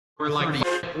We're like,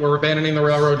 we're abandoning the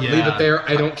railroad, leave it there,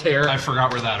 I don't care. I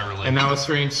forgot we're that early. And now a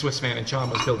strange Swiss man in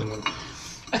Cham was building one.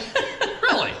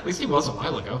 Really? At least he was a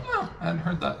while ago. Oh, I hadn't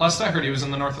heard that. Last I heard he was in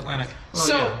the North Atlantic. Well,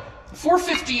 so,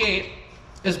 458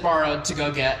 is borrowed to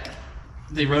go get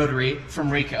the rotary from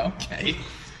Rico. Okay.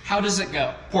 How does it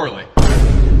go? Poorly.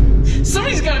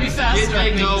 Somebody's got to be faster. Did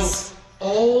they go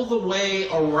all the way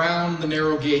around the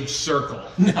narrow gauge circle?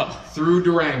 No. Through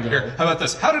Durango. Here, how about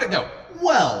this? How did it go?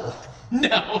 Well.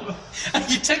 No.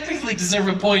 You technically deserve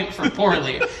a point for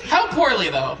poorly. How poorly,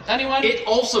 though? Anyone? It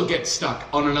also gets stuck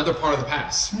on another part of the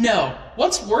pass. No.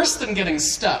 What's worse than getting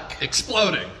stuck?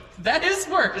 Exploding. That is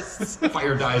worse.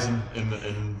 Fire dies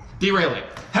in Derailing.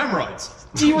 Hemorrhoids.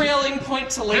 Derailing point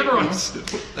to labor. Hemorrhoids.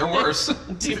 They're worse.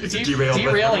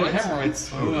 Derailing hemorrhoids.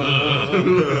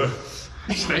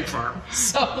 Snake farm.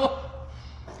 So,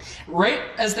 right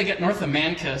as they get north of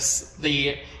Mancus,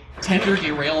 the tender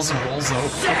derails and rolls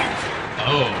over.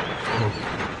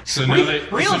 Oh. So now we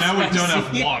don't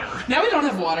have water. Now we don't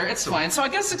have water, it's fine. So I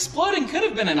guess exploding could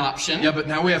have been an option. Yeah, but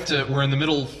now we have to, we're in the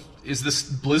middle, is this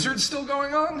blizzard still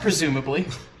going on? Presumably.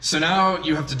 So now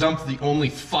you have to dump the only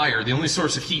fire, the only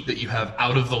source of heat that you have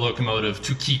out of the locomotive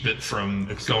to keep it from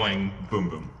going boom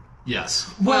boom.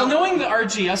 Yes. Well, knowing the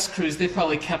RGS crews, they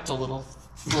probably kept a little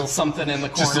something in the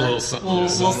corner. Just a little something.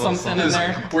 Little something in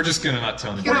there. We're just gonna not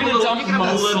tell You anybody. can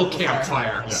have a little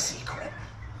campfire. Secret.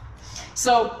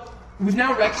 So, we've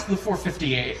now wrecked the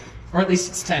 458. Or at least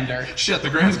it's tender. Shit, the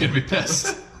Grand's gonna be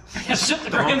pissed. Yeah, shit, the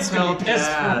Grand's gonna be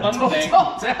pissed for one thing.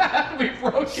 Tell Dad, we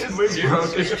broke his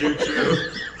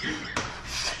choo-choo.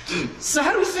 So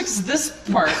how do we fix this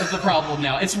part of the problem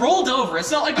now? It's rolled over.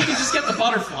 It's not like we can just get the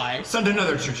butterfly. Send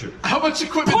another choo-choo. How much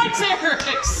equipment? What, Eric?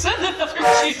 Send another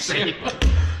choo-choo.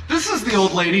 This is the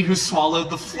old lady who swallowed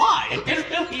the fly. It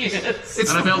really is.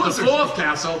 And I built a fourth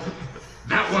castle.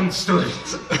 That one stood.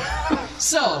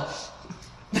 So,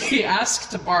 they ask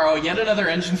to borrow yet another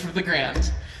engine from the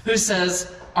Grand, who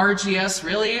says, RGS,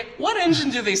 really? What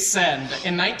engine do they send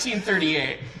in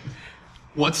 1938?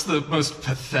 What's the most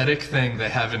pathetic thing they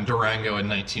have in Durango in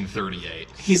 1938?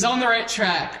 He's on the right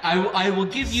track. I will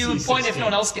give you a point if no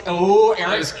one else gets. Oh,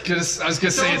 Eric. I was gonna say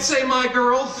Don't it's. say my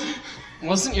girl.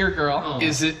 Wasn't your girl. Oh.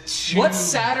 Is it What's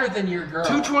sadder than your girl?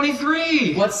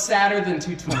 223. What's sadder than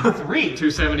 223?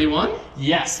 271.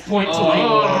 Yes, point to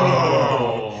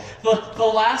Oh. The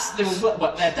last, there was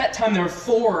what, at that time there were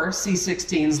 4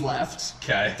 C-16s left.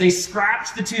 Okay. They scrapped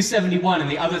the 271 and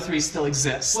the other 3 still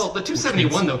exist. Well, the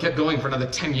 271 though kept going for another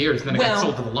 10 years, then it got Well-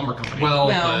 sold to the lumber company.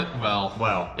 Well-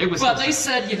 it was. But they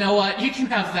said, you know what, you can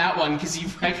have that one because you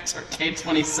wrecked our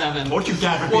K-27. Told you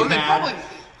Dad would Well, be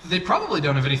they mad. probably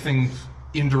don't have anything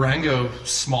in Durango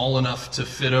small enough to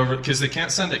fit over, because they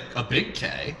can't send a big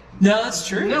K. No, that's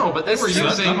true. No, but they were So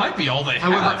using. that might be all they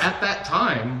However, have. at that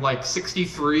time, like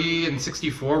 63 and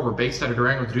 64 were based out of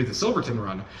Durango to do the Silverton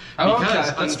run. Oh, okay,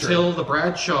 Because that's until the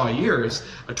Bradshaw years,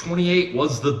 a 28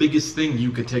 was the biggest thing you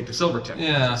could take to Silverton.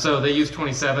 Yeah. So they used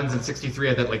 27s and 63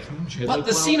 had that like. But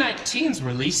the C-19s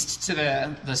were leased to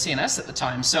the CNS at the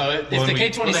time, so if Well, the They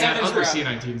had K-27s other were...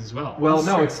 C-19s as well. Well,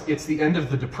 no, it's the end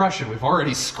of the Depression. We've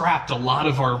already scrapped a lot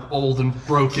of our old and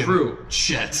broken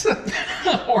shit.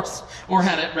 or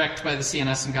had it wrecked by the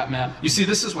CNS and got mad. You see,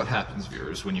 this is what happens,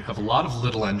 viewers, when you have a lot of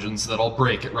little engines that all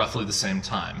break at roughly the same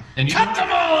time. And you Cut them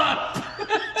all up!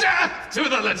 to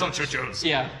the little choo-choos.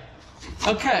 Yeah.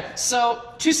 Okay, so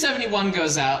 271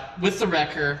 goes out with the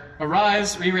wrecker,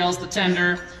 arrives, re-rails the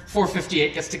tender,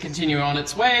 458 gets to continue on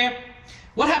its way.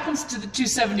 What happens to the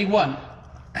 271?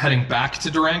 Heading back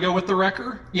to Durango with the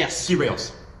wrecker? Yes.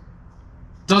 Derails.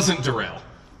 Doesn't derail.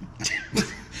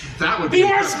 That would Be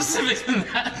more specific than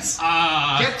that.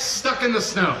 Get stuck in the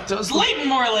snow. Leighton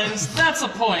Moreland, that's a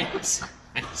point.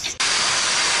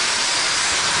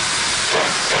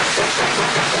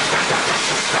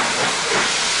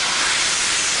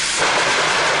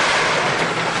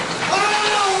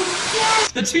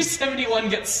 The 271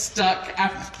 gets stuck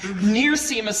near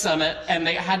Sema Summit, and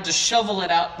they had to shovel it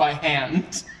out by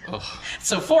hand. Ugh.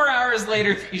 So 4 hours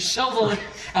later, they shovel it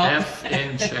out. F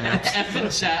in chat. F in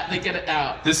chat, they get it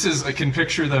out. This is, I can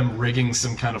picture them rigging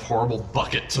some kind of horrible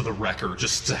bucket to the wrecker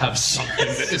just to have something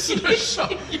that isn't a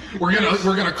shovel. We're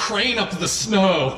gonna crane up the snow.